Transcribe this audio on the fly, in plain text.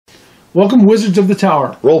Welcome, Wizards of the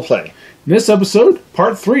Tower. Roleplay. In this episode,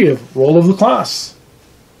 part 3 of Roll of the Class.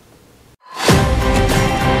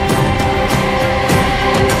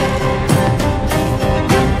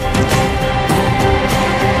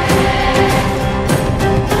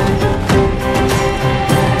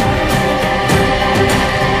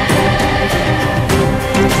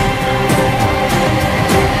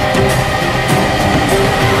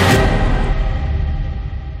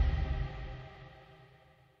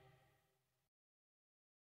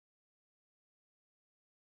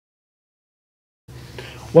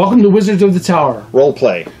 Welcome to Wizards of the Tower.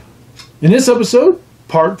 Roleplay. In this episode,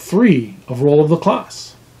 part 3 of Roll of the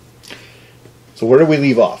Class. So where did we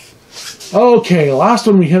leave off? Okay, last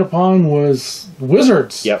one we hit upon was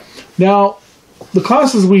Wizards. Yep. Now, the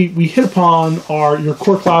classes we hit upon are your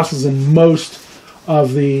core classes in most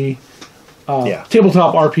of the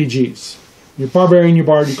tabletop RPGs. Your Barbarian, your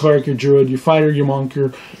Bard, your Cleric, your Druid, your Fighter, your Monk,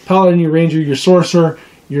 your Paladin, your Ranger, your Sorcerer,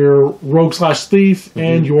 your Rogue/Thief,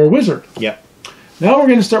 and your Wizard. Yep. Now we're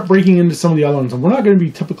going to start breaking into some of the other ones, and we're not going to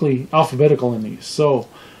be typically alphabetical in these. So,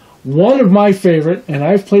 one of my favorite, and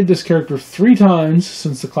I've played this character 3 times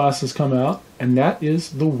since the class has come out, and that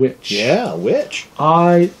is the Witch. Yeah, witch.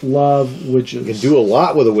 I love witches. You can do a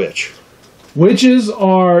lot with a witch. Witches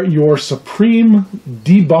are your supreme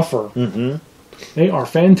debuffer. Mm-hmm. They are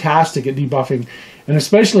fantastic at debuffing, and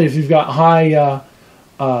especially if you've got high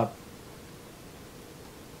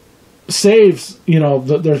saves,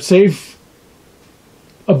 their save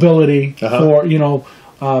ability for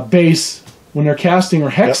base when they're casting or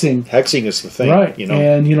hexing. Yep. Hexing is the thing, right?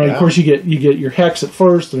 And of course you get your hex at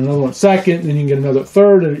first, and another one at second, and then you can get another at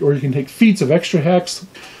third, or you can take feats of extra hex.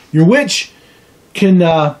 Your witch can.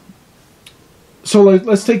 So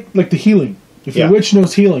let's take the healing. If your witch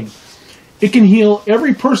knows healing, it can heal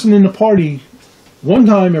every person in the party one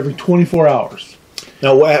time every 24 hours.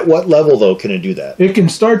 Now, at what level though can it do that? It can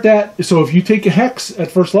start that. So if you take a hex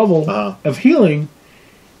at first level of healing,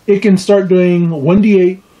 it can start doing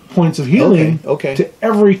 1d8 points of healing to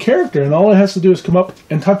every character, and all it has to do is come up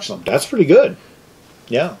and touch them. That's pretty good.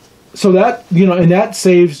 Yeah. So that, and that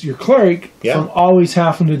saves your cleric from always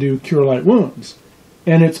having to do Cure Light Wounds.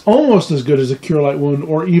 And it's almost as good as a Cure Light Wound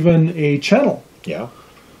or even a channel. Yeah.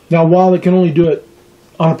 Now, while it can only do it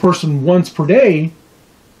on a person once per day,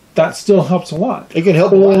 that still helps a lot. It can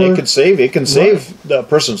help a lot. It can save the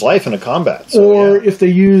person's life in a combat. So, or if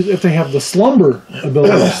they have the slumber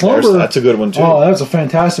ability. Slumber, that's a good one too. Oh, that's a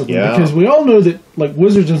fantastic one, because we all know that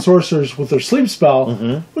wizards and sorcerers with their sleep spell,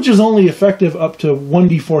 which is only effective up to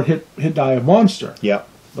 1d4 hit die of monster. Yeah.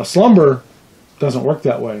 The slumber doesn't work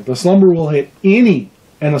that way. The slumber will hit any,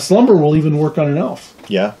 and the slumber will even work on an elf.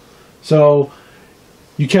 Yeah. So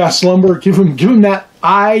you cast slumber, give them that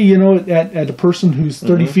eye, at a person who's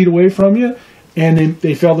 30 feet away from you, and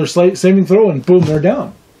they fail their saving throw, and boom, they're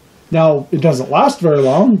down. Now, it doesn't last very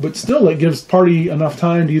long, but still, it gives party enough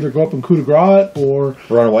time to either go up and coup de grace or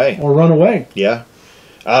run away. Yeah.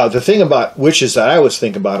 The thing about witches that I always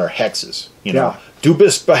think about are hexes. Do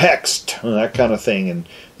bist behexed, that kind of thing, and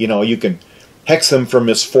you can hex them for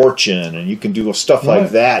misfortune, and you can do stuff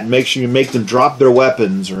like that, and make sure you make them drop their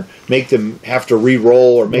weapons, or make them have to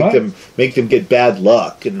re-roll, or make them get bad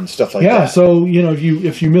luck and stuff like that. Yeah, so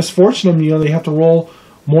if you misfortune them, they have to roll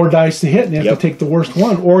more dice to hit, and they have to take the worst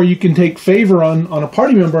one. Or you can take favor on a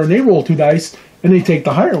party member, and they roll 2 dice, and they take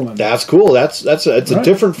the higher one. That's cool. It's a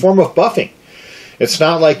different form of buffing. It's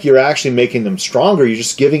not like you're actually making them stronger. You're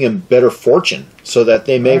just giving them better fortune, so that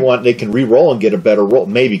they they can re-roll and get a better roll,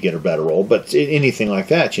 maybe get a better roll, but anything like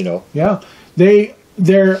that, Yeah,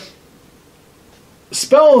 their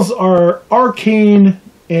spells are arcane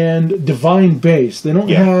and divine based. They don't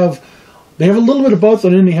have. They have a little bit of both,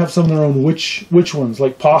 and then they have some of their own witch ones,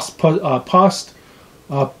 like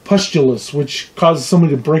pustulus, which causes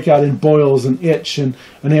somebody to break out in boils and itch, and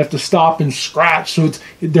they have to stop and scratch. So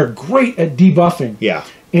they're great at debuffing. Yeah.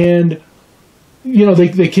 And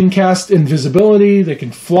they can cast invisibility, they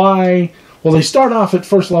can fly. Well, they start off at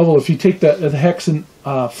first level. If you take the hex and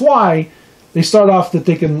fly, they start off that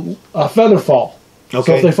they can feather fall. Okay.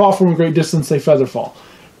 So if they fall from a great distance, they feather fall.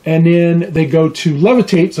 And then they go to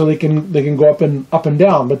levitate, so they can go up and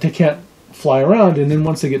down, but they can't fly around. And then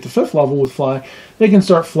once they get to 5th level with fly, they can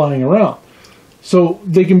start flying around. So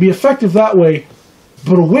they can be effective that way,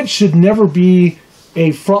 but a witch should never be a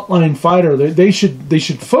frontline fighter. They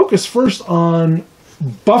should focus first on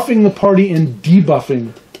buffing the party and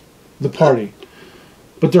debuffing the party.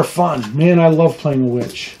 But they're fun. Man, I love playing a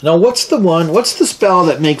witch. Now, what's the spell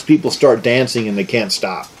that makes people start dancing and they can't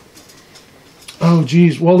stop? Oh,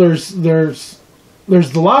 geez. Well, there's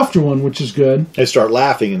the laughter one, which is good. They start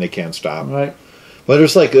laughing and they can't stop. Right. Well,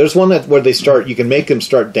 there's one where you can make them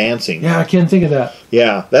start dancing. Yeah, I can't think of that.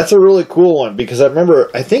 Yeah, that's a really cool one because I remember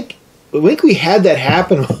I think we had that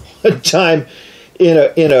happen one time in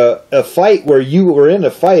a fight where you were in a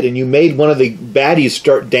fight and you made one of the baddies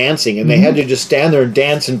start dancing and they had to just stand there and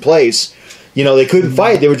dance in place. You know, they couldn't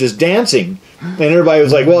fight; they were just dancing, and everybody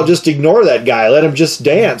was like, "Well, just ignore that guy. Let him just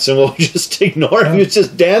dance, and we'll just ignore him. He was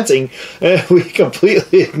just dancing," and we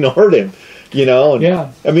completely ignored him. You know,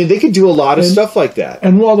 and, I mean, they could do a lot of stuff like that.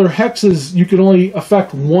 And while they're hexes, you can only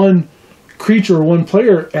affect one creature or one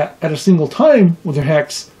player at a single time with a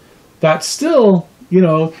hex. That's still, you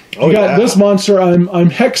know, you got this monster. I'm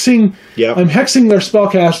hexing. Yeah. I'm hexing their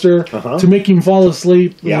spellcaster to make him fall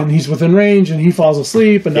asleep. Yeah. And he's within range, and he falls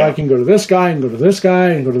asleep. And now I can go to this guy, and go to this guy,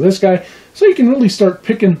 and go to this guy. So you can really start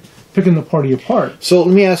picking the party apart. So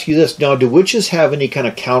let me ask you this: now, do witches have any kind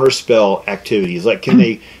of counterspell activities? Like, can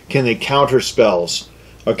they counter spells,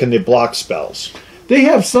 or can they block spells? They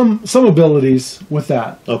have some abilities with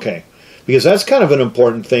that. Okay, because that's kind of an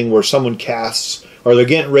important thing where someone casts, or they're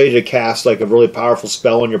getting ready to cast like a really powerful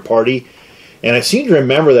spell on your party. And I seem to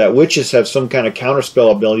remember that witches have some kind of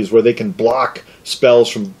counterspell abilities where they can block spells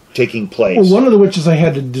from taking place. Well, one of the witches I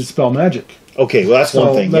had to dispel magic. Okay, well that's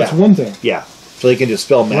one thing. That's one thing. Yeah. So they can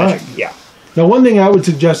dispel magic. Right. Yeah. Now, one thing I would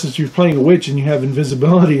suggest if you're playing a witch and you have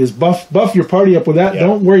invisibility is buff your party up with that. Yeah.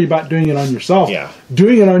 Don't worry about doing it on yourself. Yeah.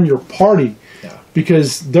 Doing it on your party. Yeah.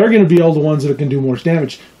 Because they're going to be all the ones that can do more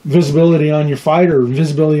damage. Visibility on your fighter,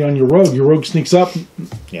 invisibility on your rogue. Your rogue sneaks up.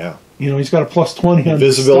 Yeah. You know, he's got a plus 20 on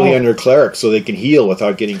invisibility on your cleric so they can heal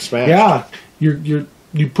without getting smashed. Yeah.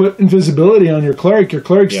 You put invisibility on your cleric. Your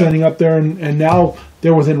cleric's standing up there and now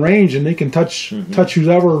they're within range and they can touch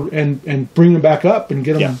whoever and bring them back up and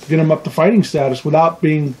get them up to fighting status without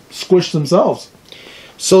being squished themselves.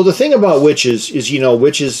 So the thing about witches is, you know,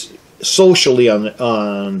 witches socially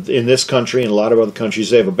in this country and a lot of other countries,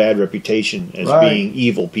 they have a bad reputation as being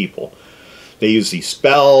evil people. They use these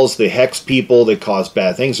spells, they hex people, they cause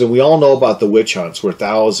bad things, and we all know about the witch hunts where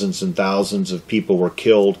thousands and thousands of people were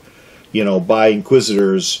killed, you know, by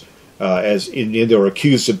inquisitors. They were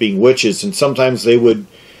accused of being witches, and sometimes they would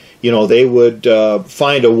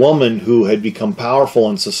find a woman who had become powerful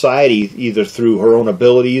in society either through her own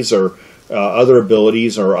abilities or other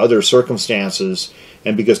abilities or other circumstances,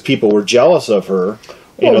 and because people were jealous of her,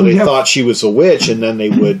 they thought she was a witch, and then they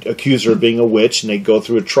would accuse her of being a witch, and they'd go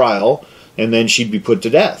through a trial, and then she'd be put to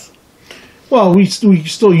death. Well, we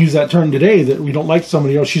still use that term today that we don't like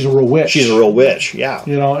somebody else. She's a real witch. She's a real witch. Yeah.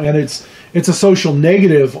 You know, and it's a social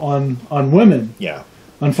negative on women. Yeah.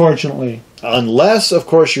 Unfortunately. Unless, of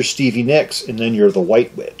course, you're Stevie Nicks, and then you're the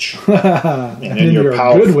White Witch. and then you're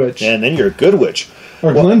a good witch. And then you're a good witch.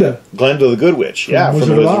 Or Glinda. Glinda the Good Witch. From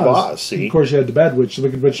Wizard of Oz. See? Of course, you had the bad witch, the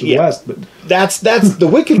Wicked Witch of the West. But that's the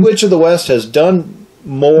Wicked Witch of the West has done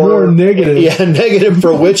more negative. Yeah, negative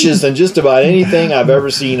for witches than just about anything I've ever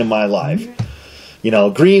seen in my life. You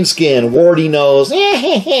know, green skin, warty nose, you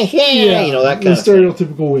know, that kind of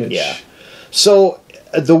stereotypical witch. Yeah. So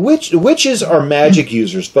the witches are magic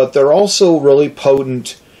users, but they're also really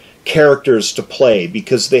potent characters to play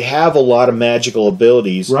because they have a lot of magical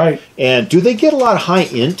abilities. Right. And do they get a lot of high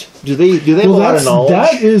int? Do they have a lot of knowledge?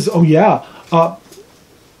 That is,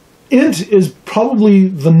 int is probably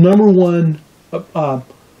the number one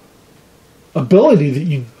ability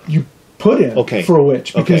that you put in for a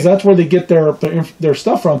witch because that's where they get their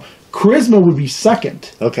stuff from. Charisma would be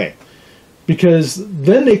second. Okay. Because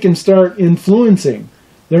then they can start influencing.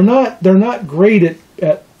 They're not great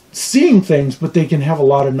at seeing things, but they can have a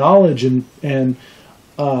lot of knowledge and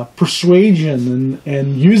persuasion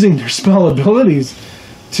and using their spell abilities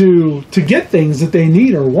to get things that they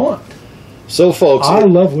need or want. So, folks, I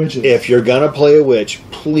love witches. If you're going to play a witch,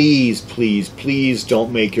 please, please, please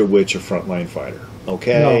don't make your witch a frontline fighter.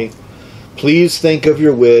 Okay? No. Please think of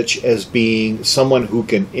your witch as being someone who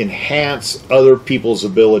can enhance other people's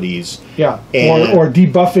abilities. Yeah, or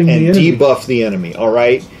debuffing the enemy. Debuff the enemy, all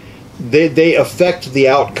right? They affect the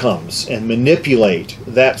outcomes and manipulate.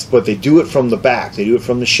 But they do it from the back. They do it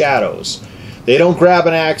from the shadows. They don't grab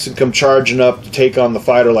an axe and come charging up to take on the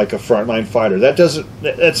fighter like a frontline fighter.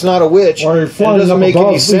 That's not a witch. Or flying doesn't make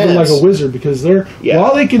any sense. Like a wizard, because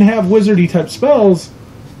while they can have wizardy type spells,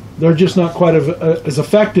 they're just not quite as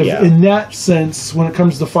effective in that sense when it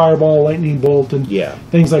comes to fireball, lightning bolt, and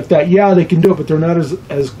things like that. Yeah, they can do it, but they're not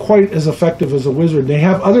as quite as effective as a wizard. They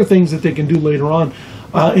have other things that they can do later on.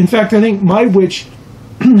 In fact, I think my witch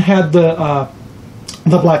had the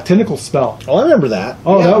Black Tentacle spell. Oh, I remember that.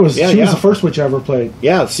 Oh, that was she was the first witch I ever played.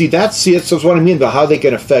 Yeah, that's what I mean about how they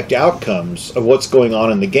can affect outcomes of what's going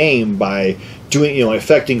on in the game by doing, you know,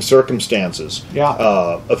 affecting circumstances.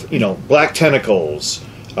 Yeah. You know, black tentacles,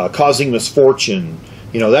 causing misfortune.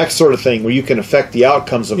 You know, that sort of thing where you can affect the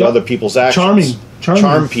outcomes of other people's actions.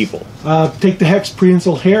 Charm people. Take the hex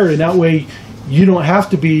prehensile hair, and that way you don't have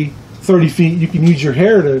to be 30 feet. You can use your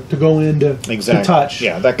hair to go in to touch.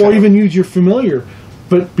 Yeah, that or even use your familiar.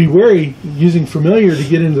 But be wary using familiar to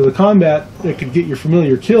get into the combat. It could get your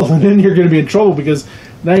familiar killed, and then you're going to be in trouble because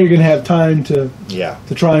now you're going to have time to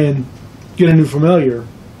try and get a new familiar.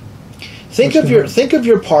 Think of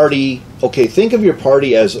your party. Okay, think of your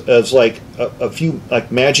party as like a few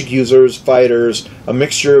like magic users, fighters, a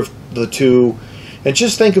mixture of the two, and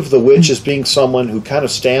just think of the witch as being someone who kind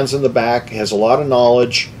of stands in the back, has a lot of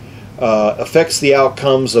knowledge, affects the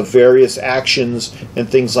outcomes of various actions and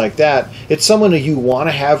things like that. It's someone that you want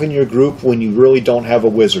to have in your group when you really don't have a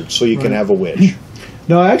wizard, so you can have a witch.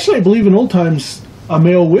 Now, actually, I believe in old times a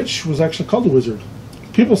male witch was actually called a wizard.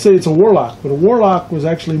 People say it's a warlock, but a warlock was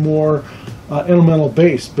actually more elemental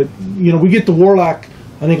based. But you know, we get the warlock,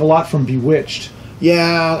 I think, a lot from Bewitched.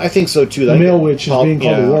 Yeah, I think so too. The male witch is being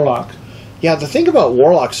called a warlock. Yeah, the thing about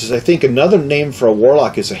warlocks is I think another name for a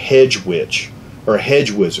warlock is a hedge witch or a hedge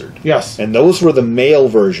wizard. Yes. And those were the male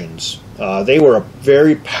versions. They were a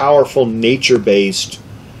very powerful nature-based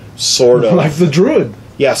sort of... Like the druid.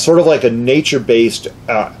 Yeah, sort of like a nature-based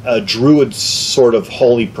a druid sort of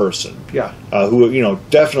holy person. Yeah. Who, you know,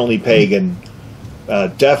 definitely pagan,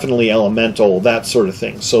 definitely elemental, that sort of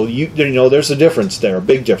thing. So, you know, there's a difference there, a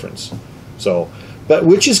big difference. So... But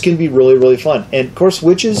witches can be really, really fun. And, of course,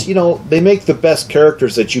 witches, you know, they make the best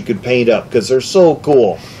characters that you could paint up because they're so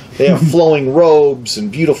cool. They have flowing robes and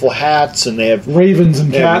beautiful hats, and they have ravens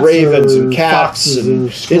and cats, and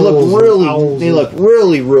they look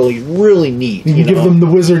really, really neat. You give them the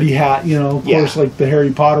wizardy hat, you know, of course, like the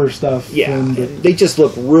Harry Potter stuff. Yeah, and they just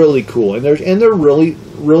look really cool, and they're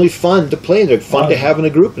really fun to play. They're fun to have in a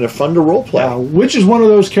group, and they're fun to role play. Yeah, witch is one of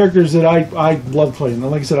those characters that I love playing.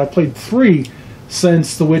 And like I said, I played 3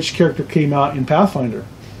 since the witch character came out in Pathfinder.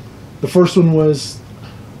 The first one was.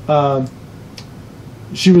 I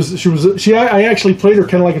actually played her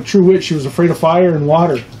kind of like a true witch. She was afraid of fire and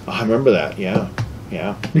water. Oh, I remember that. Yeah.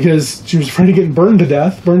 Because she was afraid of getting burned to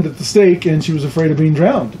death, burned at the stake, and she was afraid of being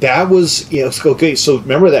drowned. That was okay. So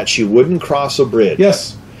remember that she wouldn't cross a bridge.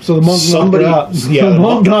 Yes. So the monk knocked her out. Yeah, the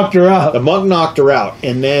monk knocked her out. The monk knocked her out,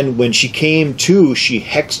 and then when she came to, she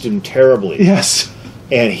hexed him terribly. Yes.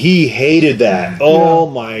 And he hated that. Oh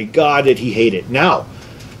my God, did he hate it? Now.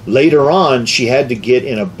 Later on, she had to get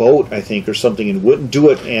in a boat, I think, or something, and wouldn't do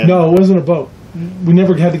it. And no, it wasn't a boat. We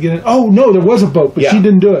never had to get in. Oh, no, there was a boat, but she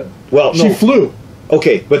didn't do it. Well, she flew.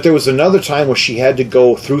 Okay, but there was another time where she had to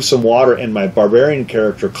go through some water, and my barbarian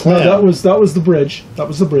character, Clem... No, that was the bridge. That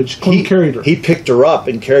was the bridge. Clem carried her. He picked her up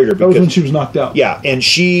and carried her. That was when she was knocked out. Yeah, and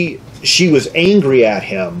she was angry at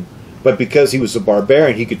him, but because he was a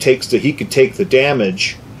barbarian, he could take the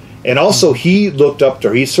damage. And also, he looked up to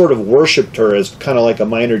her. He sort of worshipped her as kind of like a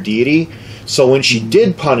minor deity. So when she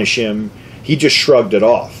did punish him, he just shrugged it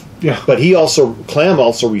off. Yeah. But Clem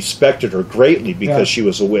also respected her greatly because she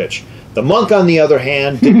was a witch. The monk, on the other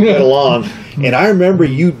hand, didn't get along. And I remember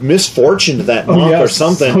you misfortuned that monk or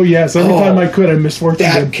something. Oh, yes. Every time I could, I misfortuned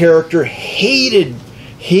him. That character hated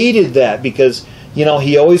that because, you know,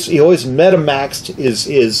 he always metamaxed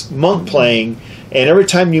his monk playing. And every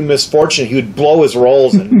time you misfortune, he would blow his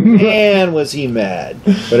rolls, and man, was he mad.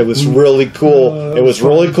 But it was really cool. It was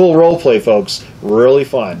really cool role play, folks. Really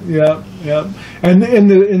fun. Yeah. And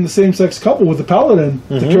in the same-sex couple with the paladin,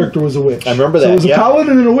 the character was a witch. I remember that. So it was a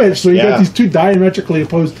paladin and a witch. So you got these 2 diametrically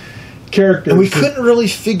opposed characters. And we couldn't really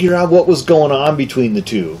figure out what was going on between the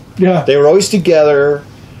two. Yeah. They were always together.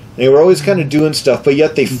 They were always kind of doing stuff, but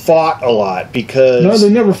yet they fought a lot because... No, they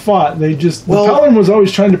never fought. They just... the paladin was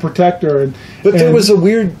always trying to protect her. But there was a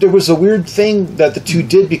weird thing that the two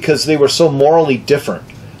did because they were so morally different.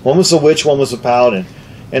 One was a witch, one was a paladin.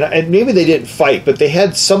 And maybe they didn't fight, but they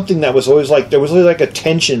had something that was always like... There was always like a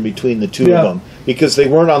tension between the two of them because they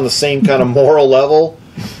weren't on the same kind of moral level.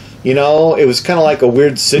 You know, it was kind of like a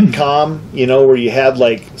weird sitcom, you know, where you had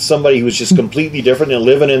like somebody who was just completely different and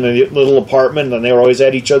living in a little apartment and they were always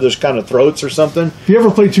at each other's kind of throats or something. If you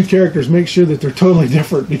ever play 2 characters, make sure that they're totally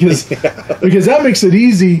different because that makes it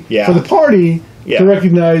easy for the party to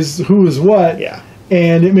recognize who is what. Yeah.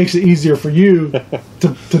 And it makes it easier for you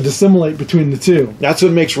to dissimulate between the two. That's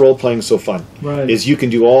what makes role-playing so fun. Right. Is you can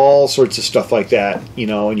do all sorts of stuff like that, you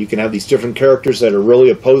know, and you can have these different characters that are really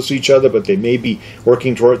opposed to each other, but they may be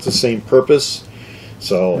working towards the same purpose.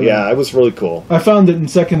 So, yeah, it was really cool. I found that in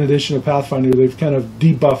 2nd edition of Pathfinder, they've kind of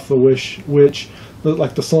debuffed the witch,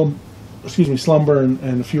 like the slumber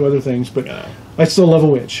and a few other things, but I still love a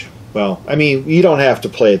witch. Well, I mean, you don't have to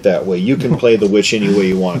play it that way. You can play the witch any way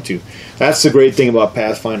you want to. That's the great thing about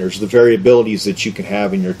Pathfinders. The variabilities that you can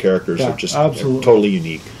have in your characters are just totally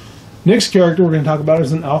unique. Next character we're going to talk about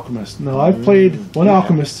is an Alchemist. Now, I've played one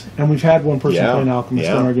Alchemist, and we've had one person play an Alchemist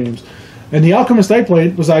in our games. And the Alchemist I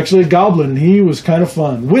played was actually a Goblin. He was kind of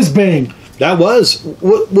fun. Whiz-Bang. That was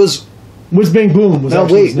Whiz-Bang Boom. Was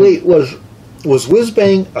was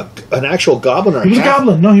Whiz-Bang an actual Goblin or He was a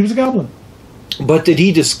Goblin. No, he was a Goblin. But did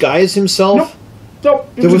he disguise himself?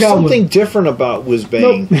 Nope. There was something different about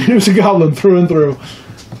Whiz-Bang. Nope. He was a Goblin through and through.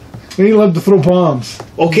 And he loved to throw bombs.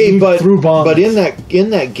 Okay, but in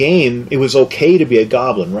that game, it was okay to be a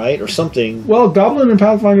Goblin, right, or something. Well, Goblin and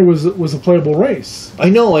Pathfinder was a playable race. I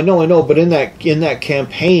know. But in that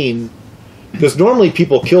campaign, because normally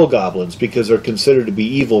people kill Goblins because they're considered to be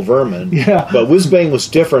evil vermin. Yeah. But Whiz-Bang was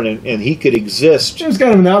different, and he could exist. He was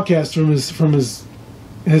kind of an outcast from his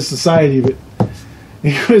society, but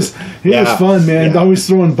he was fun, man. Yeah. Always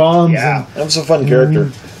throwing bombs. Yeah, that was a fun character.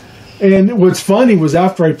 And what's funny was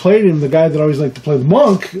after I played him, the guy that always liked to play the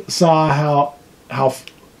monk saw how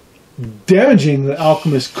damaging the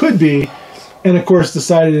alchemist could be, and of course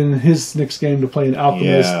decided in his next game to play an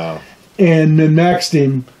alchemist, and then maxed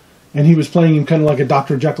him, and he was playing him kind of like a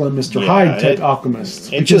Dr. Jekyll and Mr. Hyde type alchemist.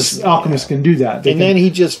 Because alchemists can do that. Then he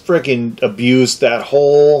just freaking abused that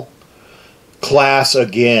whole class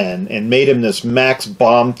again and made him this max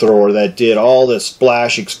bomb thrower that did all this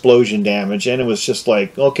splash explosion damage, and it was just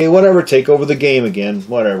like, okay, whatever, take over the game again,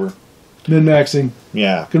 whatever. Min maxing,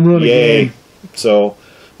 can ruin a game. So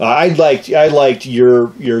I liked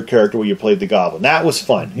your character where you played the Goblin. That was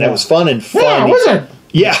fun. That was fun and funny. Yeah, was it?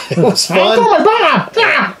 Yeah, it was fun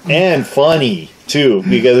and funny too,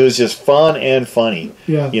 because it was just fun and funny.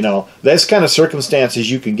 Yeah, this kind of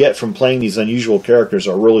circumstances you can get from playing these unusual characters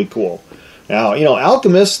are really cool. Now,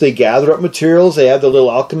 alchemists, they gather up materials, they have their little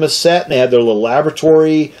alchemist set, and they have their little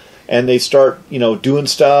laboratory, and they start, doing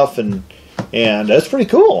stuff, and that's pretty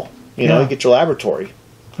cool. You get your laboratory.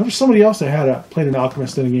 There was somebody else that played an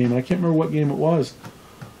alchemist in a game, and I can't remember what game it was.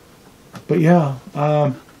 But yeah,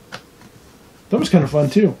 that was kind of fun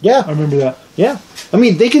too. Yeah. I remember that. Yeah. I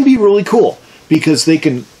mean, they can be really cool, because they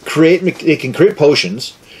can create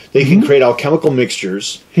potions. They can create alchemical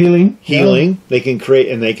mixtures. Healing. Yeah. They can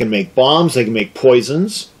create, and they can make bombs. They can make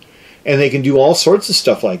poisons, and they can do all sorts of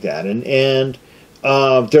stuff like that. And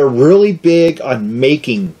they're really big on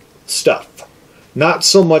making stuff, not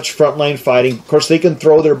so much frontline fighting. Of course, they can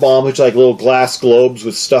throw their bombs, which are like little glass globes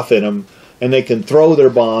with stuff in them, and they can throw their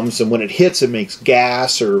bombs. And when it hits, it makes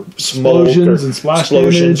gas or smoke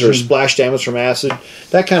explosions or splash damage from acid,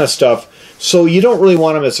 that kind of stuff. So you don't really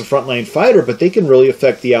want them as a frontline fighter, but they can really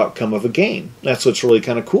affect the outcome of a game. That's what's really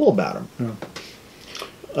kind of cool about them.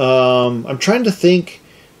 Yeah. I'm trying to think.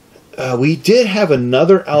 We did have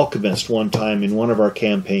another alchemist one time in one of our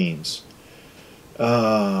campaigns.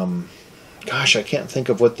 Gosh, I can't think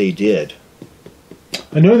of what they did.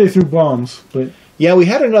 I know they threw bombs, but yeah, we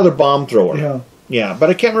had another bomb thrower. Yeah, but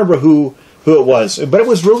I can't remember who it was. But it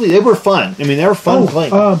was really, they were fun. I mean, they were fun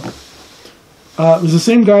playing. It was the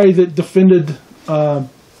same guy that defended the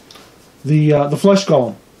flesh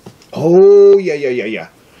golem. Oh yeah.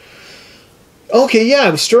 Okay, yeah,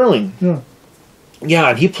 it was Sterling. Yeah,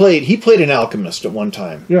 and he played an alchemist at one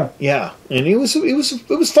time. Yeah, and it was fun.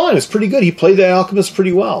 It was pretty good. He played the alchemist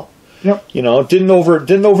pretty well. Yep. Didn't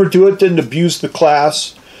overdo it. Didn't abuse the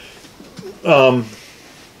class. And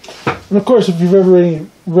of course, if you've ever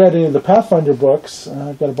read any of the Pathfinder books,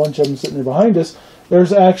 I've got a bunch of them sitting there behind us.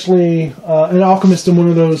 There's actually an alchemist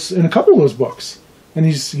in a couple of those books, and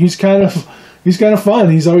he's kind of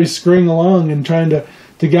fun. He's always scurrying along and trying to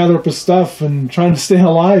gather up his stuff and trying to stay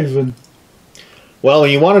alive. And well,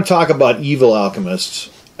 when you want to talk about evil alchemists,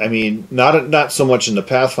 I mean, not so much in the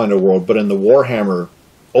Pathfinder world, but in the Warhammer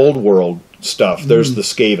Old World stuff, there's the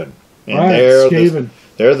Skaven, and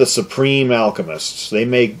they're the supreme alchemists. They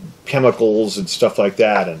make chemicals and stuff like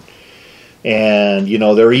that, and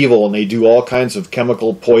they're evil, and they do all kinds of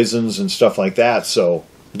chemical poisons and stuff like that. So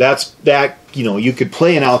you could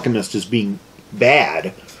play an alchemist as being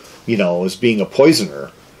bad, as being a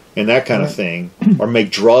poisoner and that kind of thing, or make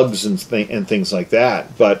drugs and things like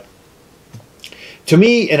that. But to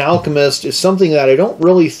me, an alchemist is something that I don't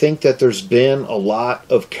really think that there's been a lot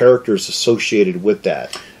of characters associated with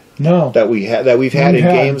that. No, that we've had in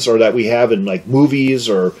games, or that we have in like movies,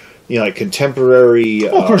 or like contemporary.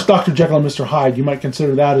 Well, of course, Dr. Jekyll and Mr. Hyde. You might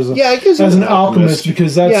consider that as an alchemist,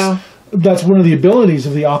 because that's one of the abilities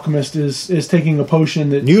of the alchemist is taking a potion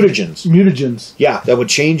that mutagens. Yeah, that would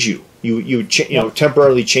change you. You would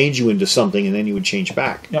temporarily change you into something, and then you would change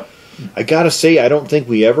back. Yep. I got to say, I don't think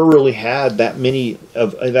we ever really had that many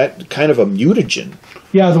of that kind of a mutagen.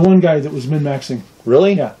 Yeah, the one guy that was min-maxing.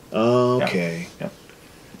 Really? Yeah. Okay. Yeah.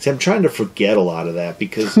 See, I'm trying to forget a lot of that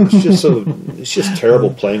because it's just it's just terrible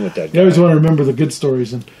playing with that guy. You always want to remember the good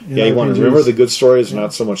stories. And you want to remember the good stories,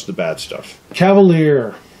 not so much the bad stuff.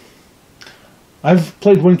 Cavalier. I've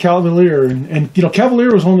played one Cavalier, and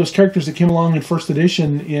Cavalier was one of those characters that came along in first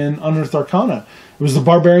edition in Unearthed Arcana. It was the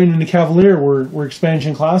Barbarian and the Cavalier were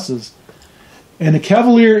expansion classes. And the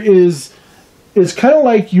Cavalier is kind of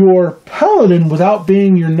like your Paladin without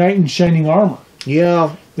being your Knight in Shining Armor.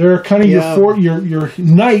 Yeah. They're kind of your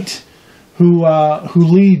Knight who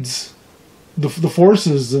leads the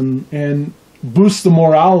forces and boosts the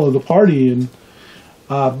morale of the party, and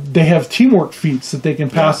they have teamwork feats that they can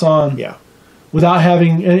pass on. Yeah. Without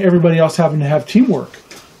having everybody else having to have teamwork.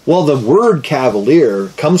 Well, the word Cavalier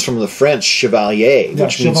comes from the French chevalier,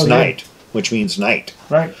 which means knight.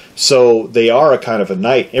 Right. So they are a kind of a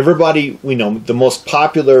knight. Everybody, the most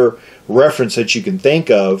popular reference that you can think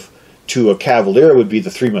of to a Cavalier would be the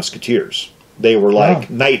Three Musketeers. They were like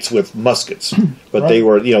knights with muskets, but they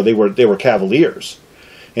were Cavaliers.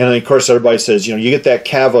 And then, of course, everybody says, you get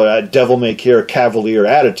that devil may care Cavalier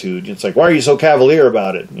attitude. It's like, why are you so Cavalier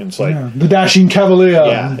about it? And it's like the dashing Cavalier.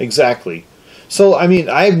 Yeah, exactly. So, I mean,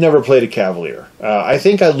 I've never played a Cavalier. I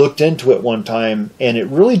think I looked into it one time, and it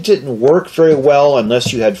really didn't work very well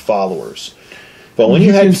unless you had followers. But when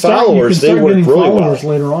you had followers, they worked really well.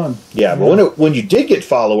 Later on. Yeah, but when you did get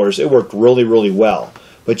followers, it worked really, really well.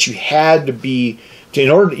 But you had to be...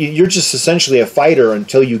 you're just essentially a fighter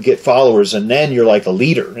until you get followers, and then you're like a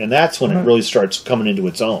leader, and that's when it really starts coming into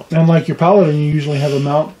its own. And like your Paladin, you usually have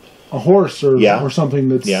a horse or something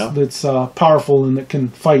that's powerful and that can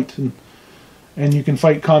fight, and you can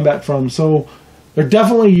fight combat from. So they're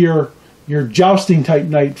definitely your jousting type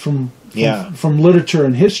knight from literature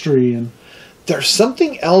and history. And there's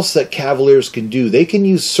something else that Cavaliers can do. They can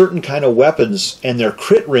use certain kind of weapons, and their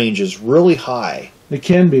crit range is really high. They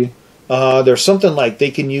can be. There's something like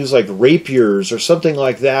they can use like rapiers or something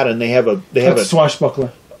like that, and they have a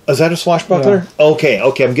swashbuckler. Is that a swashbuckler? Yeah. Okay.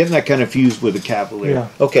 I'm getting that kind of fused with a Cavalier. Yeah.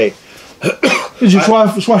 Okay. Your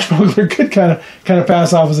swashbuckler could kind of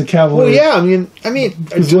pass off as a Cavalier. Well, yeah. I mean,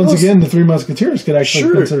 because once again, the Three Musketeers could actually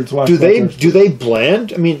be considered swashbucklers. Do they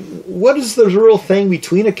blend? I mean, what is the real thing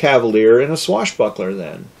between a Cavalier and a swashbuckler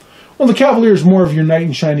then? Well, the Cavalier is more of your Knight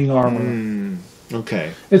in Shining Armor.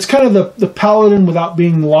 Okay. It's kind of the Paladin without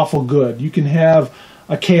being lawful good. You can have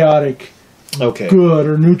a chaotic good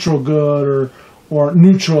or neutral good or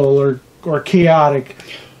neutral or chaotic.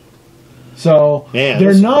 So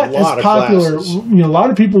they're not as popular. A lot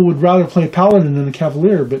of people would rather play Paladin than a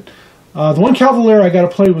Cavalier, but the one Cavalier I got to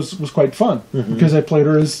play was quite fun because I played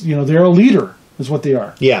her as they're a leader is what they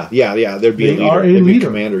are. Yeah. They'd be a leader. Are a leader.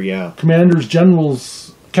 Commander. Yeah. Commanders,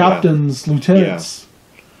 generals, captains, lieutenants. Yeah.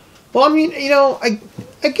 Well, I mean,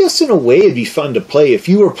 I guess in a way it'd be fun to play if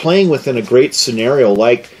you were playing within a great scenario,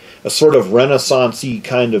 like a sort of Renaissance-y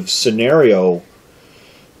kind of scenario,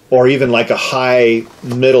 or even like a high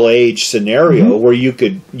middle-age scenario where you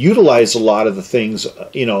could utilize a lot of the things,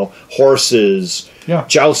 horses,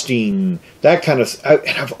 jousting, that kind of...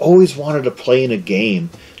 and I've always wanted to play in a game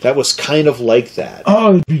that was kind of like that.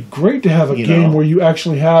 Oh, it'd be great to have a game where you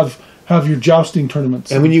actually have your jousting tournaments.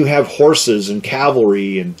 And when you have horses and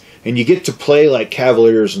cavalry and you get to play like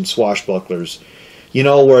Cavaliers and swashbucklers,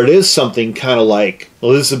 where it is something kind of like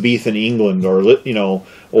Elizabethan England or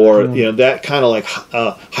that kind of like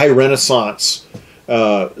high Renaissance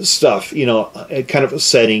stuff, kind of a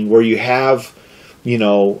setting where you have,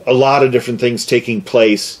 a lot of different things taking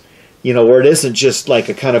place, where it isn't just like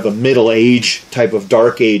a kind of a middle age type of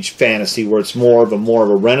dark age fantasy where it's more of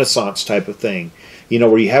a Renaissance type of thing,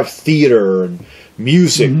 where you have theater and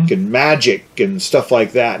music and magic and stuff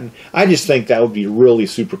like that. And I just think that would be really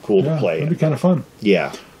super cool to play. That'd be kind of fun.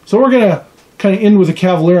 Yeah. So we're going to kind of end with a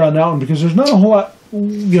Cavalier on that one because there's not a whole lot.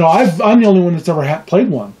 I'm the only one that's ever played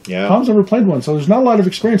one. Yeah. Tom's never played one, so there's not a lot of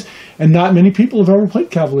experience, and not many people have ever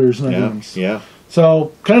played Cavaliers in their games. Yeah.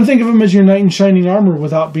 So kind of think of them as your Knight in Shining Armor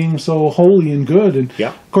without being so holy and good. And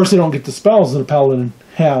of course, they don't get the spells that a Paladin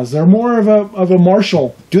has. They're more of a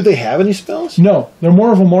martial. Do they have any spells? No, they're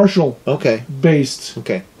more of a martial. Based.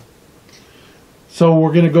 Okay. So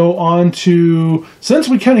we're going to go on to, since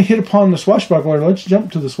we kind of hit upon the swashbuckler, let's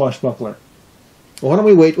jump to the swashbuckler. Well, why don't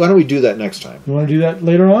we wait? Why don't we do that next time? You want to do that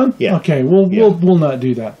later on? Yeah. Okay. We'll not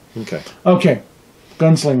do that. Okay.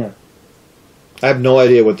 Gunslinger. I have no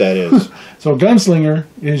idea what that is. So Gunslinger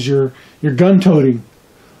is your gun-toting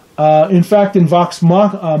In fact, in Vox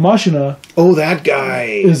Machina, that guy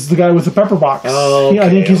is the guy with the pepper box. Oh, okay, I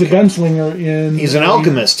think he's a gunslinger. He's an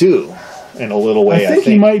alchemist too, in a little way. I think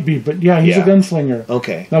he might be, but he's a gunslinger.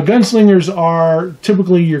 Okay. Now, gunslingers are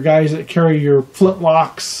typically your guys that carry your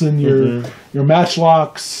flintlocks and your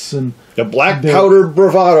matchlocks and the black powder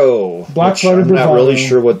bravado. I'm not really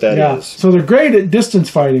sure what that is. So they're great at distance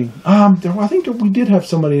fighting. I think we did have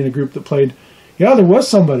somebody in a group that played. Yeah, there was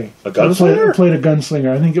somebody. A gunslinger? Played a gunslinger.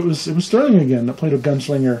 I think it was Sterling again that played a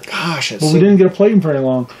gunslinger. Gosh, but we didn't get to play him very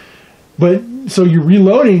long. But so you're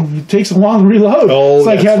reloading. It takes a long reload. Oh, it's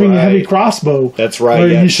like having a heavy crossbow. That's right.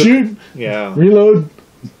 Where you shoot, reload.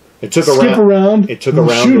 It took skip around. It took a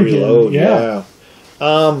round to reload. Yeah.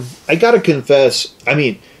 I got to confess. I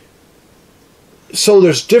mean, so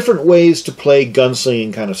there's different ways to play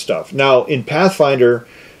gunslinging kind of stuff. Now in Pathfinder,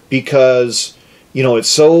 because it's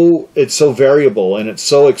so variable and it's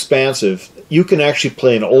so expansive, you can actually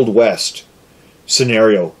play an Old West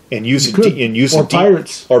scenario and use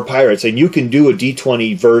pirates, and you can do a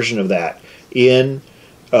D20 version of that in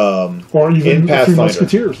or even in Pathfinder. Three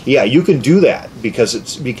Musketeers. Yeah, you can do that because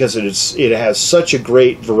it has such a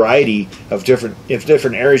great variety of different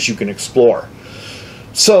areas you can explore.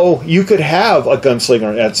 So you could have a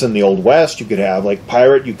gunslinger that's in the Old West. You could have like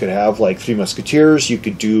pirate. You could have like Three Musketeers. You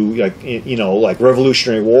could do like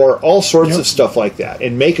Revolutionary War, all sorts of stuff like that,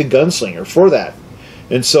 and make a gunslinger for that.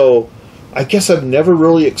 And so, I guess I've never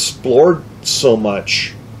really explored so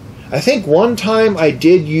much. I think one time I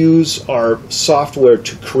did use our software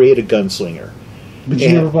to create a gunslinger, but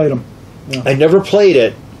you never played them. Yeah. I never played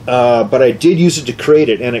it, but I did use it to create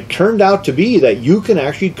it, and it turned out to be that you can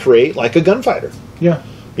actually create like a gunfighter. Yeah.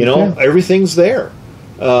 Everything's there.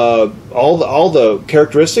 All the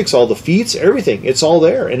characteristics, all the feats, everything. It's all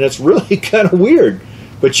there, and it's really kind of weird,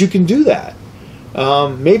 but you can do that.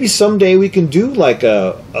 Maybe someday we can do like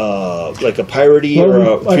a piratey or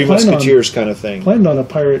a Three Musketeers kind of thing. Planned on a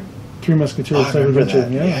pirate Three Musketeers type adventure.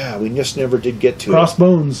 Yeah, we just never did get to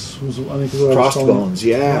Crossbones was I think what Crossbones.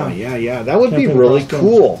 Yeah. That would be really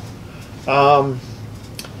cool.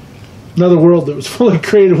 Another world that was fully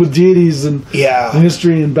created with deities and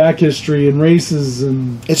history and back history and races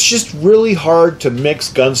and. It's just really hard to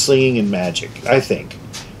mix gunslinging and magic, I think.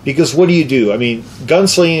 Because what do you do? I mean,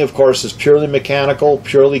 gunslinging, of course, is purely mechanical,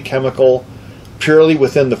 purely chemical, purely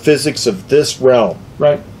within the physics of this realm.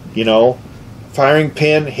 Right. Firing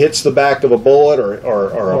pin hits the back of a bullet, or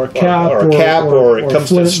a cap, or it comes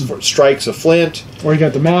to strikes a flint. Or you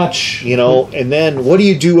got the match. And then what do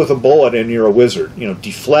you do with a bullet and you're a wizard?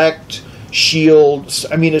 Deflect, shield.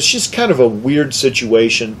 I mean, it's just kind of a weird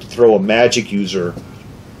situation to throw a magic user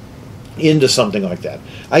into something like that.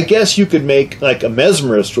 I guess you could make, like, a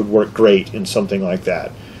mesmerist would work great in something like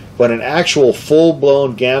that. But an actual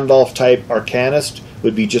full-blown Gandalf-type arcanist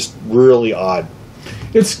would be just really odd.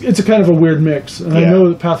 It's a kind of a weird mix. And I know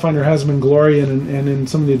that Pathfinder has them in Glory and in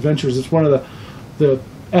some of the adventures. It's one of the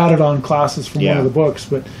added-on classes from one of the books.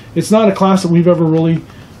 But it's not a class that we've ever really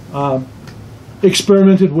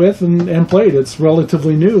experimented with and played. It's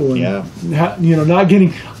relatively new. And not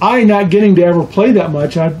getting to ever play that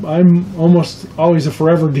much. I'm almost always a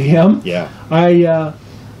forever DM. Yeah. I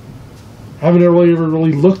haven't ever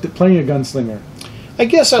really looked at playing a gunslinger. I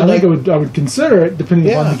guess I would consider it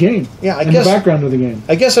depending upon the game. Yeah, and the background of the game.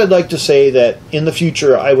 I guess I'd like to say that in the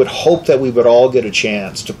future I would hope that we would all get a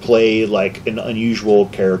chance to play like an unusual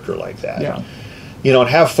character like that. Yeah. And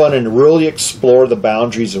have fun and really explore the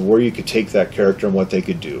boundaries of where you could take that character and what they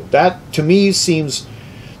could do. That, to me, seems...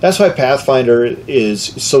 That's why Pathfinder is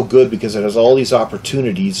so good, because it has all these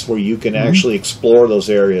opportunities where you can actually explore those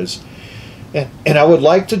areas. And I would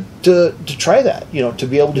like to try that, to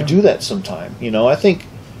be able to do that sometime. I think,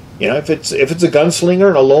 if it's a gunslinger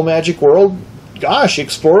in a low magic world, gosh,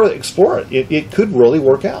 explore it. It could really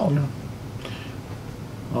work out. Yeah.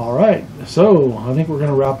 All right. So, I think we're going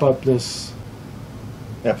to wrap up this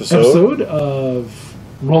episode of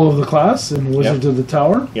Roll of the Class and Wizards of the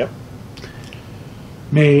Tower. Yep.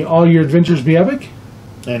 May all your adventures be epic.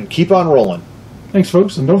 And keep on rolling. Thanks,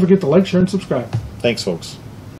 folks. And don't forget to like, share, and subscribe. Thanks, folks.